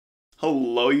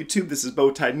Hello YouTube, this is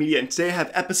Bowtied Media, and today I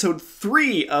have episode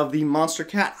 3 of the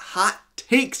Monstercat Hot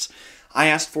Takes. I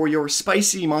asked for your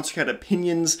spicy Monstercat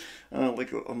opinions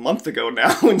like a month ago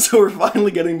now, and so we're finally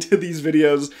getting to these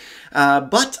videos.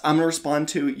 But I'm going to respond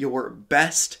to your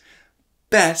best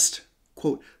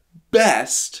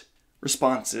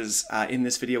responses in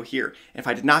this video here. If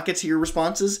I did not get to your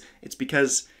responses, it's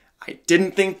because I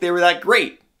didn't think they were that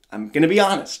great. I'm going to be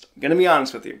honest.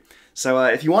 With you. So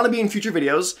if you want to be in future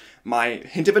videos, my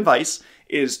hint of advice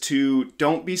is to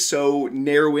don't be so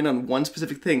narrow in on one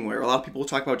specific thing, where a lot of people will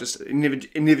talk about just an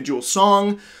individual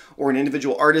song or an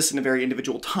individual artist in a very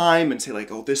individual time and say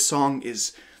like, oh, this song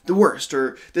is the worst,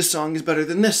 or this song is better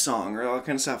than this song, or all that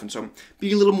kind of stuff. And so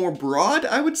be a little more broad,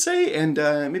 I would say, and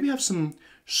maybe have some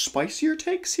spicier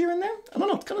takes here and there. I don't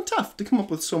know, it's kind of tough to come up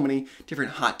with so many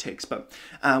different hot takes, but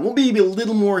we'll be a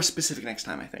little more specific next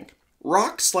time, I think.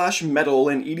 Rock/metal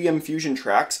and EDM fusion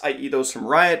tracks, i.e. those from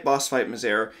Riot, Boss Fight,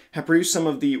 Misere, have produced some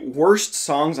of the worst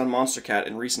songs on Monstercat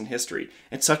in recent history.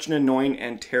 It's such an annoying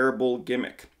and terrible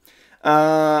gimmick.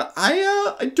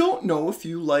 I don't know if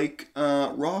you like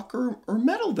rock or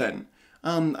metal then.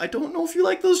 I don't know if you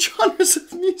like those genres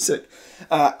of music.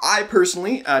 I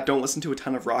personally don't listen to a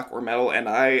ton of rock or metal, and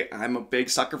I'm a big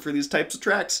sucker for these types of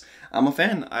tracks. I'm a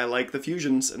fan. I like the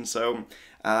fusions, and so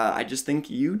I just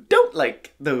think you don't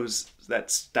like that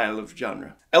style of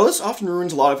genre. Ellis often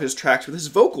ruins a lot of his tracks with his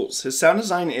vocals. His sound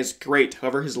design is great,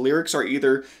 however his lyrics are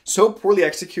either so poorly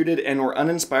executed and or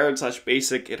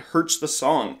uninspired/basic it hurts the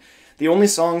song. The only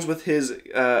songs with his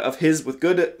with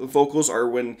good vocals are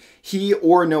when he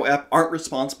or No Ep aren't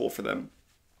responsible for them.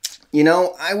 You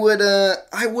know, I would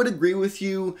agree with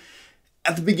you.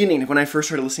 At the beginning, when I first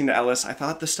started listening to Ellis, I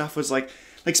thought the stuff was like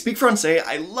Speak Francais,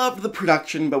 I loved the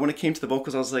production, but when it came to the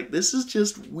vocals, I was like, this is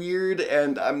just weird,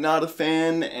 and I'm not a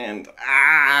fan, and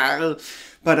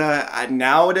But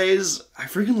nowadays, I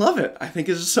freaking love it. I think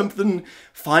it's just something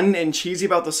fun and cheesy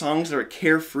about the songs that are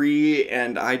carefree,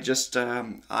 and I just,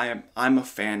 I'm a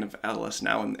fan of Ellis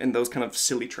now in those kind of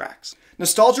silly tracks.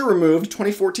 Nostalgia removed,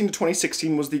 2014 to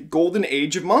 2016 was the golden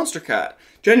age of Monstercat.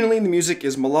 Genuinely, the music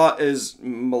is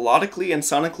melodically and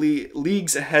sonically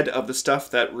leagues ahead of the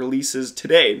stuff that releases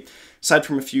today, aside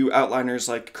from a few outliners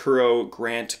like Kuro,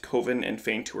 Grant, Coven, and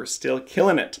Feint who are still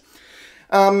killing it.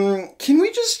 Can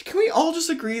we all just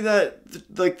agree that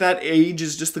that age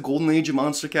is just the golden age of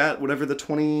Monstercat, whatever the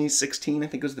 2016 I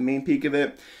think was the main peak of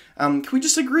it? Can we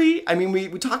just agree? I mean, we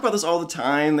talk about this all the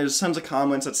time. There's tons of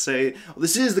comments that say, oh,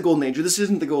 this is the golden age, or this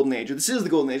isn't the golden age, or this is the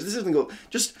golden age, this isn't the golden.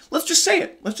 Let's just say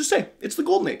it. Let's just say it's the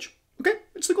golden age. Okay?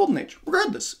 It's the golden age.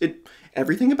 Regardless.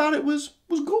 Everything about it was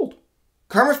gold.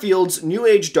 Karma Field's New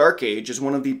Age Dark Age is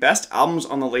one of the best albums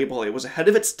on the label. It was ahead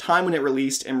of its time when it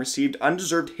released and received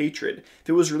undeserved hatred. If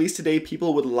it was released today,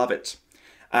 people would love it.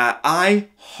 I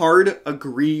hard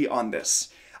agree on this.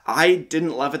 I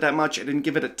didn't love it that much. I didn't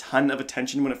give it a ton of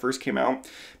attention when it first came out.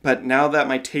 But now that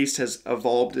my taste has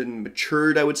evolved and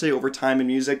matured, I would say, over time in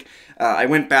music, I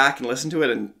went back and listened to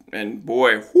it, and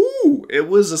boy, whoo, it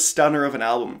was a stunner of an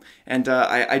album. And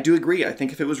I do agree. I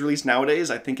think if it was released nowadays,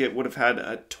 I think it would have had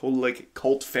a total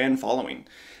cult fan following.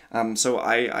 So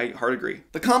I hard agree.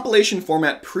 The compilation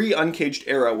format pre-Uncaged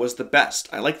era was the best.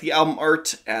 I like the album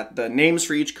art. At the names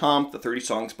for each comp, the 30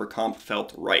 songs per comp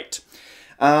felt right.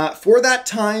 For that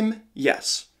time,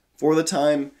 yes. For the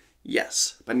time,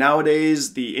 yes. But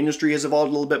nowadays, the industry has evolved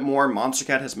a little bit more.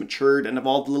 Monstercat has matured and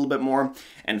evolved a little bit more.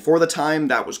 And for the time,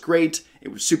 that was great.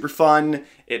 It was super fun.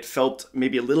 It felt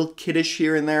maybe a little kiddish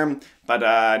here and there. But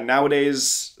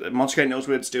nowadays, Monstercat knows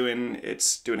what it's doing.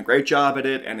 It's doing a great job at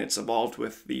it, and it's evolved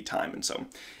with the time. And so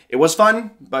it was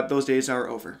fun, but those days are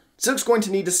over. Silk's going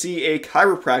to need to see a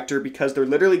chiropractor because they're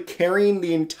literally carrying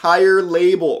the entire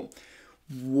label.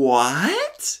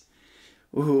 What?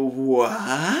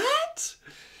 What?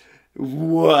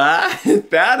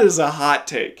 That is a hot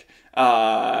take.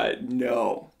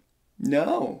 No.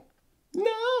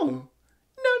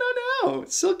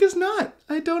 Silk is not.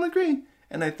 I don't agree.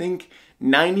 And I think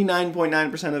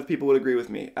 99.9% of people would agree with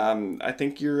me. I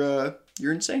think you're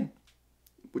insane.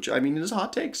 Which, I mean, it is a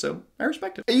hot take, so I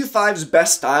respect it. AU5's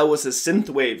best style was his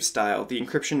synthwave style, the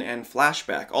encryption and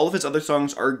flashback. All of his other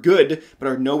songs are good, but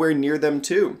are nowhere near them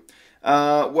too.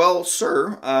 Well,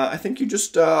 sir, I think you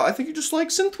just like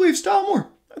synthwave style more.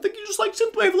 I think you just like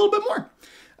synthwave a little bit more.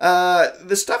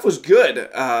 The stuff was good,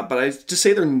 but to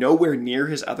say they're nowhere near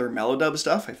his other melodub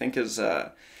stuff, I think is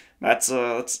that's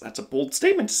a bold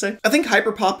statement to say. I think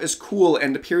hyperpop is cool,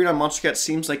 and appearing on Monstercat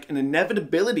seems like an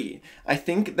inevitability. I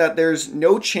think that there's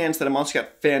no chance that a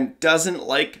Monstercat fan doesn't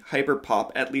like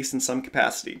hyperpop, at least in some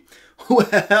capacity.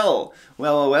 Well.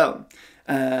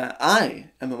 I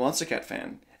am a Monstercat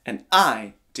fan, and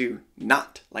I do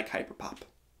not like hyperpop.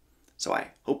 So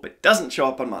I hope it doesn't show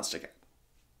up on Monstercat.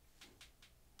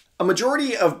 A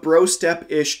majority of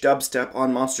bro-step-ish dubstep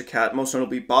on Monstercat, most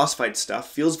notably boss fight stuff,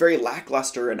 feels very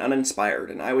lackluster and uninspired,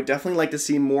 and I would definitely like to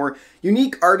see more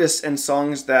unique artists and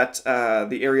songs that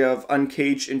the area of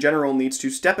Uncaged in general needs to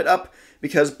step it up,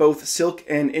 because both Silk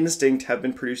and Instinct have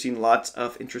been producing lots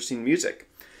of interesting music.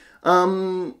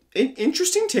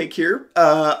 Interesting take here.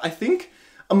 I think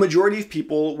a majority of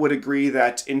people would agree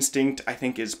that Instinct, I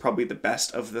think, is probably the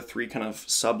best of the three kind of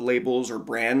sub-labels or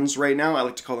brands right now. I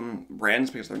like to call them brands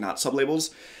because they're not sub-labels.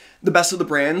 The best of the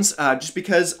brands, just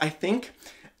because I think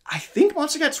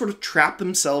Monstercat sort of trapped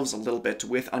themselves a little bit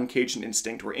with Uncaged and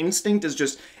Instinct, where Instinct is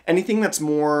just anything that's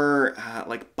more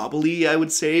like bubbly, I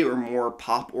would say, or more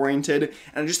pop-oriented.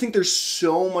 And I just think there's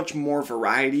so much more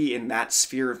variety in that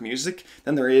sphere of music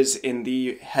than there is in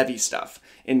the heavy stuff,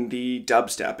 in the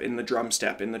dubstep, in the drum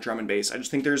step, in the drum and bass. I just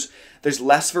think there's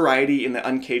less variety in the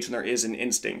Uncaged than there is in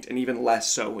Instinct, and even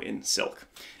less so in Silk.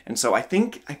 And so I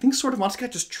think sort of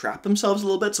Monstercat just trapped themselves a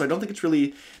little bit, so I don't think it's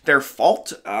really their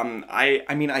fault.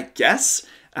 I mean, I guess,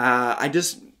 I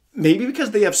just, maybe because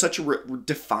they have such a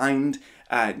defined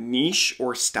niche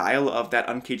or style of that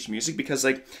Uncaged music, because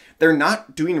like they're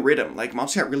not doing rhythm. Like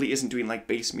Monstercat really isn't doing like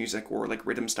bass music or like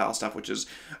rhythm style stuff, which is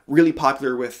really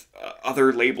popular with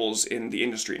other labels in the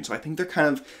industry. And so I think they're kind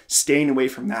of staying away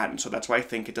from that. And so that's why I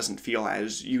think it doesn't feel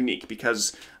as unique,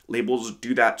 because labels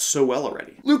do that so well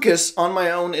already. Lucas, On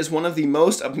My Own, is one of the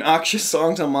most obnoxious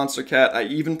songs on Monstercat. I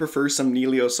even prefer some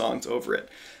Neilio songs over it.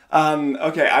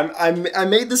 Okay, I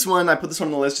made this one, I put this one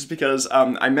on the list just because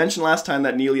I mentioned last time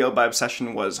that Neilio by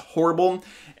Obsession was horrible,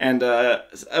 and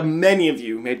many of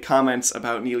you made comments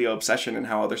about Neilio Obsession and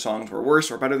how other songs were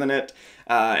worse or better than it.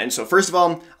 And so first of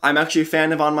all, I'm actually a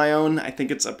fan of On My Own. I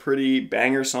think it's a pretty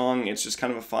banger song. It's just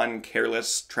kind of a fun,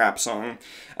 careless trap song.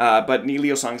 But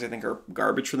Neilio songs I think are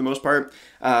garbage for the most part.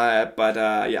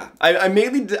 Yeah, I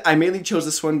mainly chose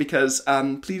this one because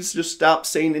please just stop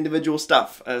saying individual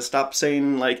stuff. Stop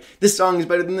saying like this song is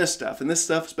better than this stuff and this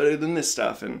stuff is better than this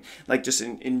stuff, and like just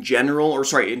in general, or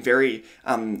sorry, in very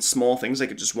small things,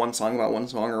 like just one song about one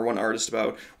song or one artist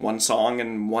about one song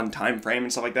and one time frame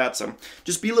and stuff like that. So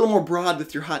just be a little more broad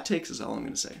with your hot takes is all I'm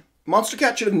going to say.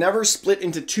 Monstercat should have never split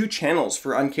into two channels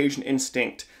for Uncaged and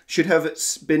Instinct. Should have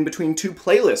been between two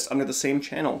playlists under the same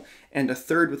channel, and a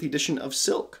third with the addition of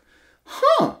Silk.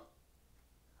 Huh.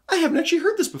 I haven't actually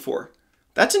heard this before.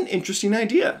 That's an interesting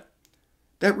idea.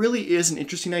 That really is an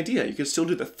interesting idea. You can still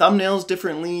do the thumbnails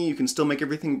differently. You can still make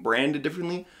everything branded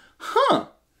differently. Huh.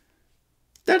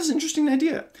 That is an interesting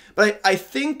idea. But I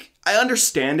think I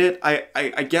understand it.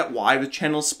 I get why the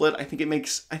channels split. I think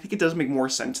it does make more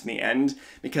sense in the end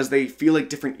because they feel like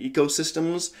different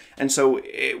ecosystems. And so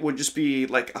it would just be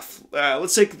like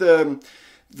let's take the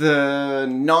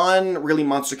non-really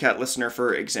Monstercat listener,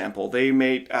 for example. They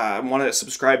may want to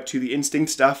subscribe to the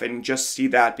Instinct stuff and just see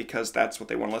that because that's what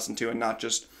they want to listen to and not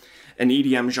just an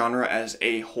EDM genre as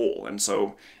a whole. And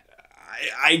so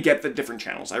I get the different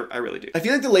channels. I really do. I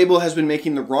feel like the label has been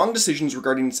making the wrong decisions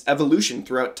regarding its evolution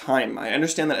throughout time. I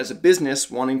understand that as a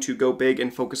business, wanting to go big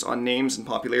and focus on names and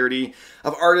popularity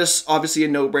of artists, obviously a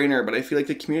no-brainer, but I feel like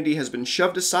the community has been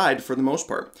shoved aside for the most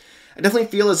part. I definitely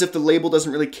feel as if the label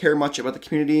doesn't really care much about the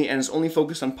community and is only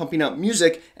focused on pumping out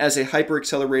music as a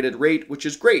hyper-accelerated rate, which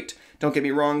is great. Don't get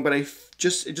me wrong, but it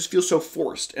just feels so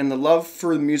forced, and the love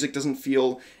for the music doesn't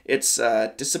feel it's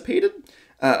dissipated.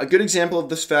 A good example of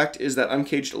this fact is that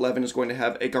Uncaged 11 is going to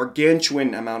have a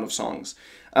gargantuan amount of songs.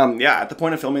 Yeah, at the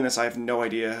point of filming this, I have no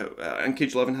idea.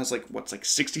 Uncaged 11 has like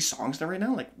 60 songs now right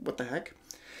now? Like, what the heck?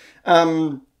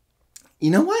 You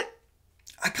know what?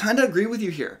 I kind of agree with you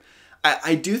here.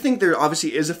 I do think there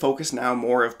obviously is a focus now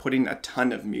more of putting a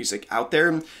ton of music out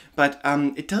there, but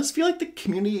it does feel like the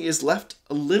community is left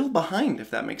a little behind,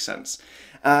 if that makes sense.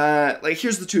 Like,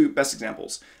 here's the two best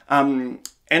examples.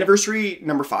 Anniversary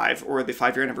number 5, or the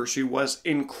 5-year anniversary, was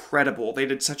incredible. They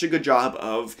did such a good job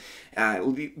of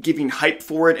giving hype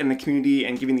for it in the community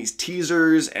and giving these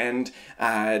teasers and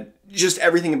just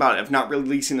everything about it, of not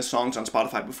releasing the songs on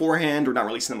Spotify beforehand or not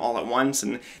releasing them all at once.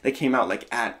 And they came out like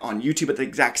on YouTube at the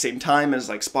exact same time as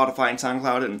like Spotify and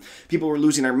SoundCloud, and people were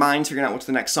losing their minds figuring out what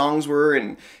the next songs were,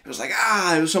 and it was like,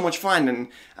 it was so much fun.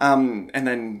 And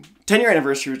then 10-year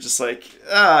anniversary was just like,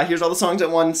 here's all the songs at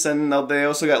once, and they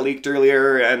also got leaked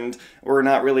earlier, and we're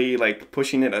not really like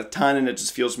pushing it a ton, and it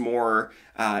just feels more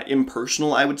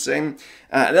impersonal, I would say.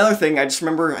 Another thing, I just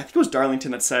remember, I think it was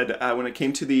Darlington that said when it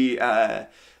came to the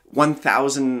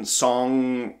 1,000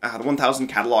 song, the 1,000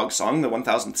 catalog song, the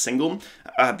 1,000th single,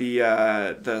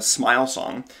 the Smile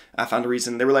song, found a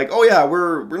reason. They were like, oh yeah,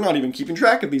 we're not even keeping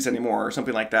track of these anymore, or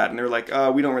something like that. And they were like,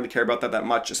 we don't really care about that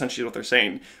much, essentially what they're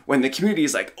saying. When the community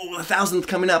is like, oh, the 1,000th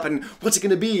coming up, and what's it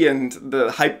going to be? And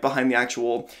the hype behind the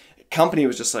actual company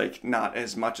was just like not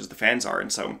as much as the fans are.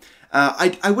 And so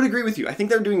I would agree with you. I think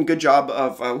they're doing a good job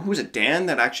of, who is it, Dan,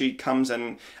 that actually comes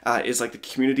and is like the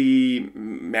community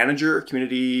manager,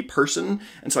 community person.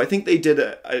 And so I think they did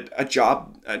a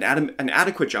job, an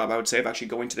adequate job, I would say, of actually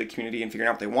going to the community and figuring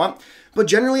out what they want. But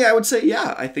generally, I would say,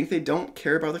 yeah, I think they don't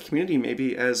care about the community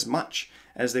maybe as much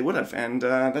as they would have. And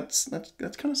that's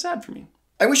kind of sad for me.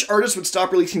 I wish artists would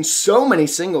stop releasing so many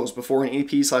singles before an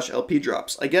EP/LP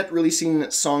drops. I get releasing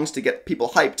songs to get people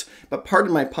hyped, but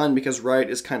pardon my pun because Riot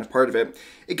is kind of part of it.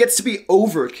 It gets to be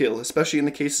overkill, especially in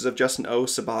the cases of Justin O,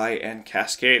 Sabai, and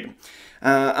Cascade.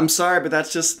 I'm sorry, but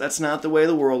that's not the way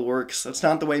the world works. That's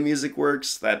not the way music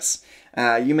works.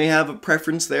 You may have a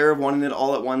preference there of wanting it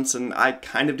all at once, and I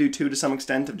kind of do too to some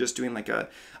extent, of just doing like a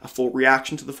full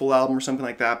reaction to the full album or something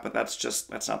like that, but that's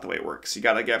not the way it works. You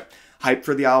gotta get hype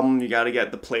for the album, you gotta get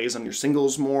the plays on your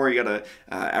singles more, you gotta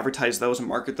advertise those and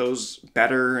market those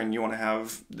better, and you wanna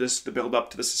have the build up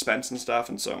to the suspense and stuff,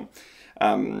 and so,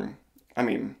 I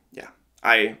mean,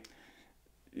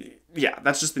 yeah,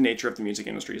 that's just the nature of the music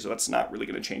industry, so that's not really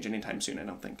going to change anytime soon, I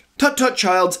don't think. Tut Tut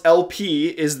Child's LP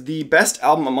is the best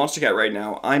album on Monstercat right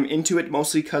now. I'm into it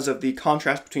mostly because of the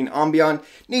contrast between ambient,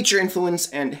 nature influence,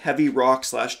 and heavy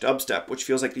rock/dubstep, which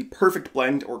feels like the perfect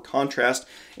blend or contrast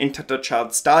in Tut Tut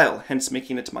Child's style, hence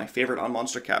making it my favorite on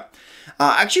Monstercat.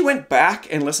 I actually went back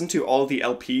and listened to all the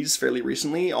LPs fairly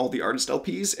recently, all the artist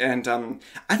LPs, and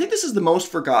I think this is the most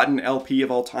forgotten LP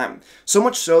of all time. So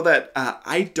much so that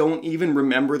I don't even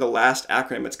remember the last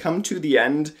acronym. It's come to the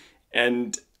end,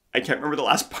 and I can't remember the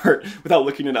last part without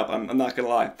looking it up. I'm not gonna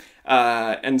lie.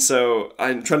 And so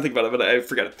I'm trying to think about it, but I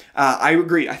forget it. I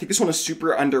agree. I think this one is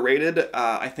super underrated.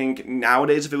 I think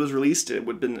nowadays, if it was released, it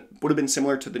would have been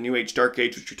similar to the New Age Dark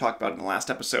Age, which we talked about in the last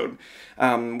episode.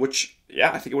 Which,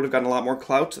 yeah, I think it would have gotten a lot more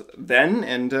clout then.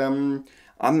 And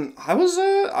I was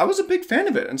a big fan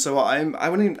of it, and so I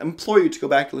would implore you to go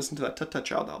back and listen to that Tut Tut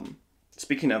Child album.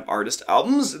 Speaking of artist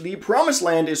albums, The Promised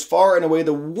Land is far and away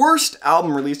the worst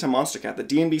album released on Monstercat. The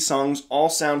D&B songs all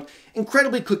sound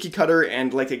incredibly cookie cutter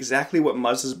and like exactly what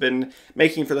Muzz has been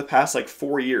making for the past like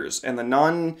 4 years. And the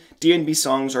non-D&B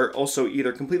songs are also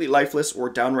either completely lifeless or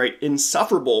downright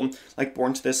insufferable, like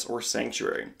Born to This or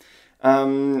Sanctuary.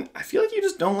 I feel like you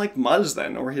just don't like Muzz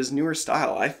then, or his newer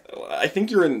style. I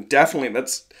think you're in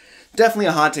that's definitely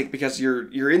a hot take, because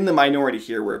you're in the minority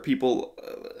here, where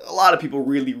a lot of people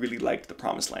really, really liked The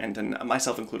Promised Land, and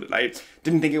myself included. I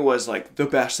didn't think it was like the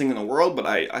best thing in the world, but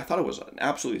I thought it was an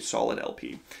absolutely solid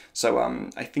LP. So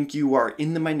I think you are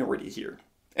in the minority here.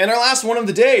 And our last one of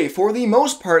the day, for the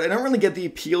most part, I don't really get the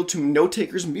appeal to Note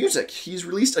Taker's music. He's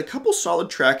released a couple solid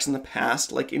tracks in the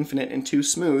past, like Infinite and Too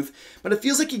Smooth, but it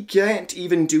feels like he can't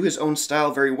even do his own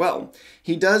style very well.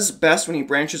 He does best when he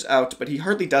branches out, but he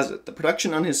hardly does it. The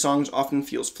production on his songs often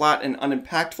feels flat and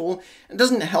unimpactful, and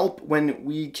doesn't help when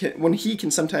he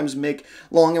can sometimes make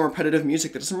long and repetitive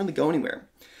music that doesn't really go anywhere.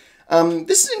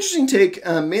 This is an interesting take,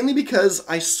 mainly because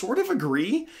I sort of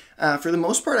agree. For the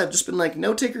most part, I've just been like,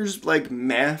 Note Taker's like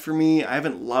meh for me. I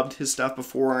haven't loved his stuff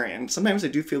before, and sometimes I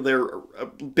do feel they're a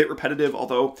bit repetitive,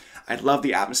 although I love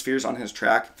the atmospheres on his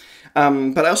track.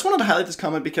 But I also wanted to highlight this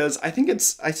comment because I think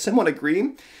I somewhat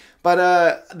agree.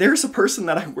 But there's a person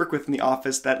that I work with in the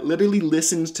office that literally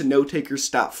listens to Note Taker's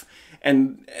stuff.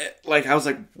 And like, I was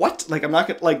like, what? Like, I'm not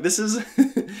gonna, like, this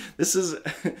is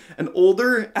an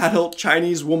older adult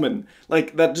Chinese woman,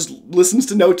 like, that just listens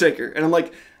to Note Taker. And I'm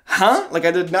like, huh? Like,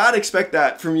 I did not expect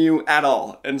that from you at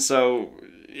all. And so,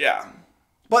 yeah.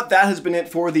 But that has been it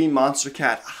for the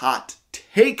Monstercat Hot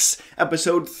Takes,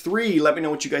 episode 3. Let me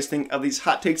know what you guys think of these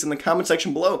hot takes in the comment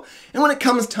section below. And when it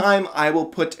comes time, I will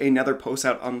put another post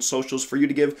out on socials for you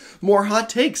to give more hot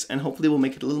takes, and hopefully we'll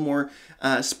make it a little more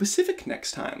specific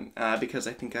next time, because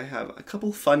I think I have a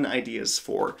couple fun ideas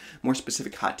for more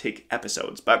specific hot take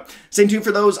episodes. But stay tuned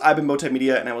for those. I've been Bowtied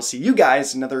Media, and I will see you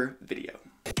guys in another video.